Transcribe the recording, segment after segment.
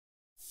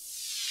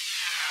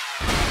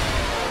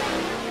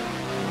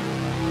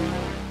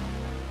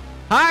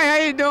Hi, how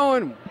you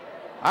doing?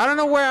 I don't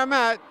know where I'm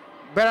at,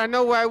 but I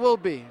know where I will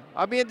be.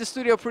 I'll be at the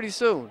studio pretty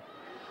soon.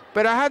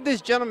 But I have this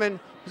gentleman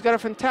who's got a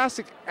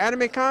fantastic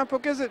anime comic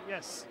book, is it?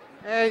 Yes.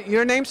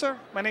 Your name, sir?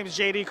 My name is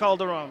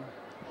JDCalderon.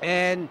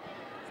 And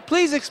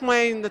please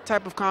explain the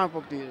type of comic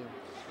book you do.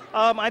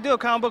 I do a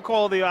comic book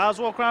called the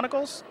Oswald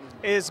Chronicles.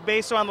 It's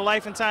based on the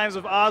life and times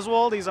of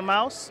Oswald. He's a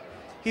mouse.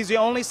 He's the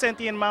only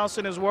sentient mouse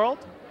in his world.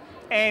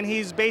 And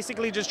he's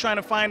basically just trying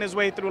to find his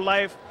way through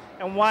life.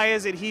 And why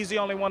is it he's the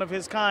only one of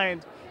his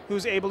kind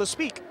who's able to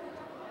speak?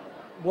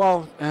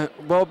 Well,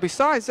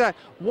 besides that,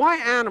 why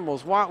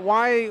animals?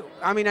 Why?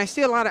 I mean, I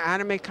see a lot of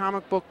anime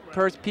comic book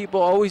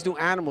people always do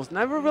animals,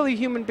 never really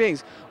human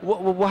beings.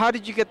 How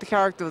did you get the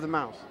character of the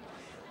mouse?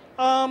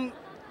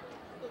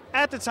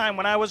 At the time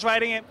when I was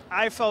writing it,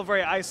 I felt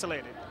very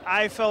isolated.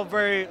 I felt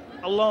very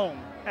alone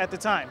at the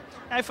time.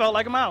 I felt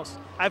like a mouse.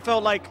 I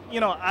felt like,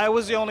 I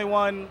was the only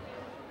one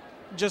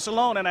just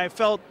alone, and I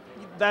felt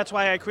that's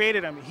why I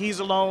created him. He's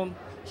alone.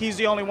 He's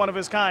the only one of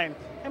his kind.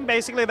 And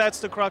basically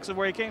that's the crux of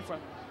where he came from.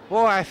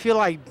 Boy, I feel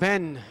like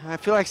Ben. I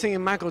feel like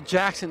singing Michael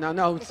Jackson now.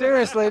 No,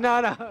 seriously,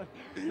 no.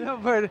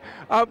 But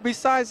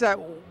besides that,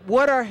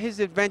 what are his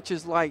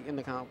adventures like in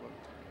the comic book?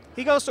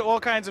 He goes through all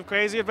kinds of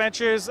crazy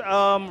adventures.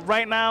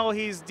 Right now,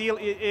 he's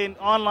in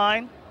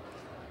online.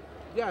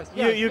 Yes,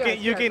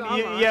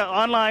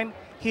 online.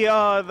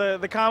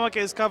 The comic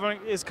is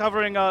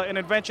covering an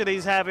adventure that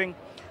he's having,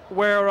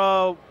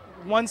 where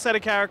one set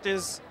of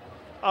characters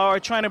are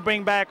trying to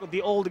bring back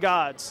the old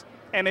gods,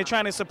 and they're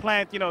trying to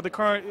supplant,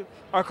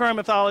 our current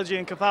mythology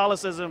and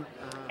Catholicism,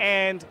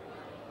 and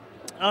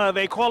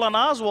they call on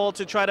Oswald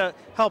to try to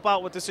help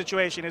out with the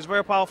situation. He's a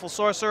very powerful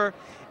sorcerer,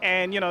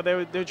 and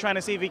they're trying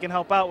to see if he can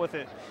help out with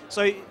it.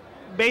 So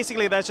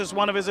basically, that's just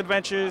one of his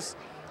adventures.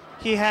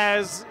 He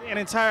has an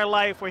entire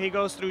life where he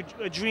goes through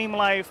a dream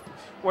life,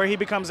 where he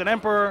becomes an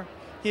emperor.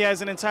 He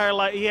has an entire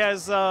life. He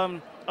has a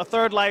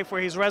third life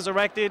where he's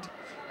resurrected,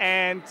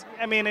 and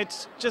I mean,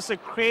 it's just a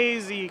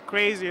crazy,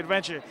 crazy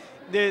adventure.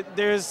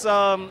 There's,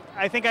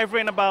 I think I've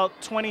written about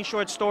 20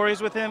 short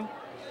stories with him,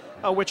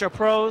 which are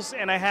prose,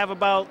 and I have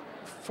about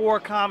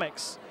 4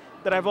 comics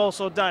that I've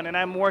also done, and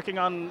I'm working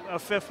on a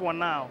 5th one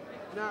now.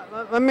 Now,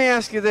 let me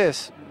ask you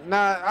this.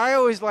 Now, I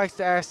always like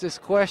to ask this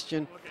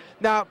question. Okay.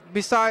 Now,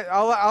 besides,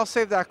 I'll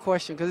save that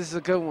question because this is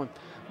a good one.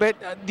 But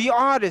the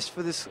artist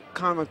for this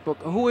comic book,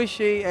 who is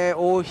she,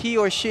 or he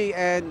or she,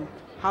 and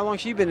how long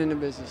she been in the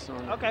business?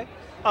 Okay.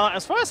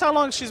 As far as how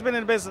long she's been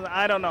in the business,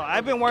 I don't know.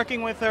 I've been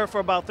working with her for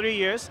about 3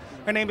 years.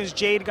 Her name is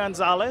Jade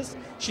Gonzalez.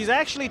 She's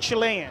actually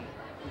Chilean.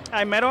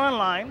 I met her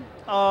online.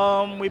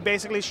 We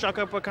basically struck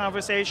up a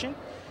conversation,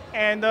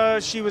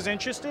 and she was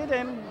interested,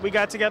 and we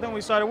got together and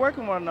we started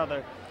working with one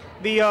another.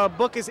 The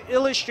book is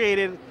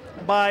illustrated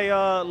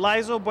by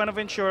Liza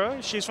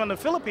Buenaventura. She's from the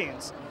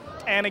Philippines.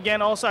 And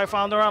again, also I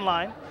found her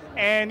online,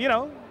 and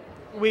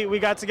we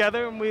got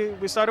together and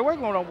we started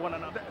working with one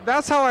another.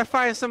 That's how I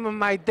find some of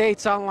my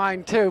dates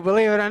online too,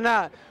 believe it or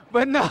not.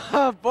 But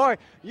no, boy,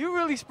 you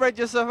really spread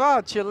yourself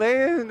out.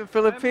 Chilean, the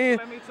Philippines.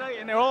 Let me tell you,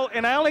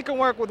 and I only can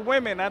work with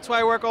women. That's why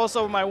I work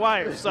also with my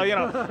wife. So,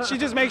 she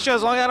just makes sure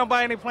as long as I don't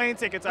buy any plane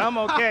tickets, I'm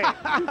okay.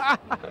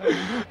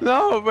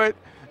 No, but,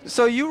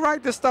 so you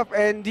write the stuff,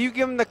 and do you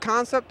give them the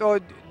concept, or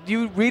do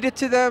you read it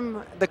to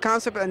them, the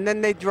concept, and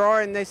then they draw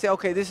and they say,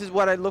 okay, this is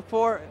what I look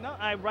for? No,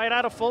 I write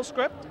out a full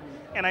script,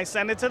 and I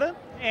send it to them,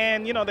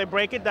 and, they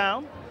break it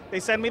down. They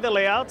send me the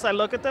layouts, I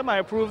look at them, I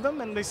approve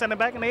them, and they send it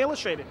back and they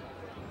illustrate it.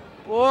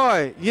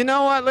 Boy, you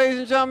know what, ladies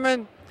and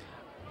gentlemen?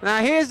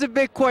 Now, here's the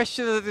big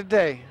question of the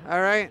day, all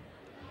right?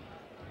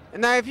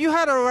 Now, if you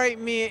had to write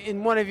me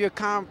in one of your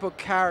comic book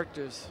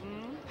characters,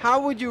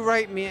 how would you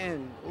write me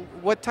in?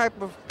 What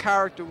type of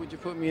character would you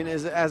put me in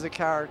as a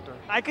character?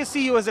 I could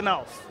see you as an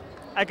elf.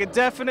 I could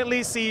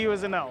definitely see you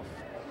as an elf.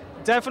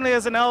 Definitely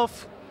as an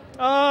elf.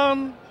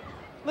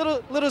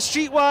 Little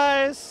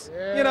streetwise,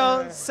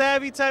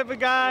 savvy type of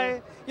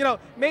guy.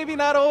 Maybe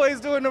not always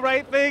doing the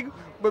right thing,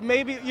 but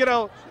maybe,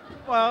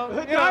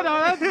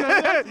 that's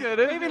good. That's good.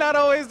 Maybe not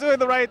always doing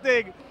the right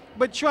thing,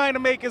 but trying to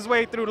make his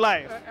way through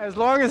life. As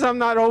long as I'm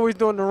not always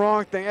doing the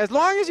wrong thing. As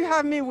long as you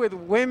have me with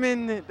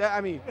women,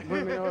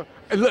 women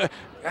or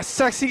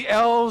sexy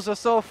elves or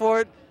so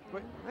forth.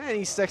 But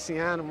any sexy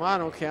animal, I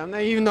don't care.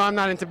 Even though I'm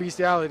not into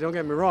bestiality, don't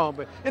get me wrong.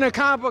 But in a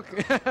comic book,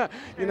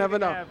 you never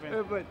know.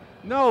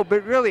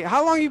 But really,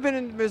 how long have you been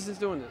in the business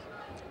doing this?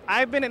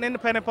 I've been an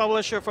independent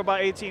publisher for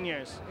about 18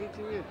 years.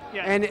 18 years.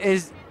 Yeah. And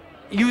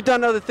you've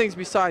done other things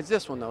besides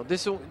this one, though.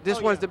 This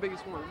one's the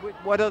biggest one.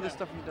 What other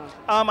stuff have you done?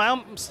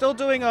 I'm still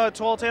doing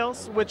Tall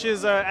Tales, which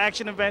is an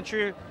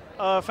action-adventure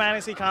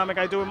fantasy comic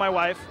I do with my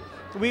wife.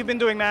 We've been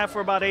doing that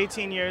for about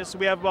 18 years.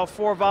 We have about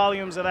 4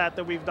 volumes of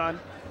that we've done.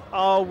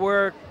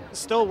 We're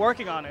still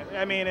working on it.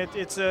 I mean,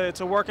 it's a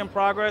work in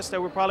progress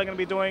that we're probably going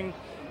to be doing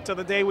till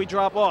the day we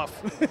drop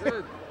off.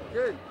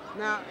 Good.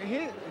 Now,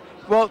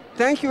 well,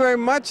 thank you very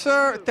much,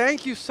 sir.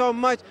 Thank you so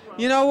much.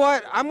 You know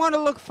what? I'm going to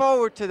look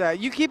forward to that.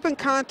 You keep in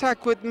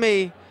contact with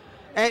me,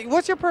 And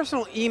what's your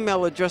personal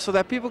email address so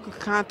that people can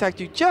contact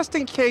you just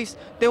in case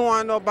they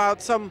want to know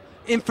about some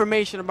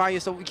information about you?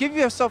 So give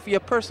yourself your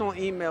personal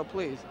email,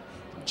 please.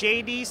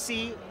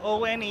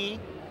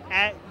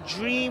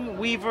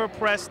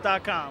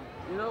 JDCone@dreamweaverpress.com.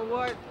 You know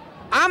what?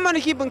 I'm going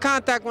to keep in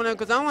contact with him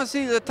because I want to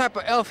see the type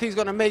of elf he's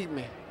going to make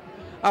me.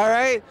 All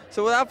right?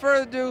 So without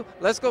further ado,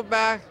 let's go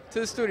back to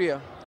the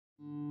studio.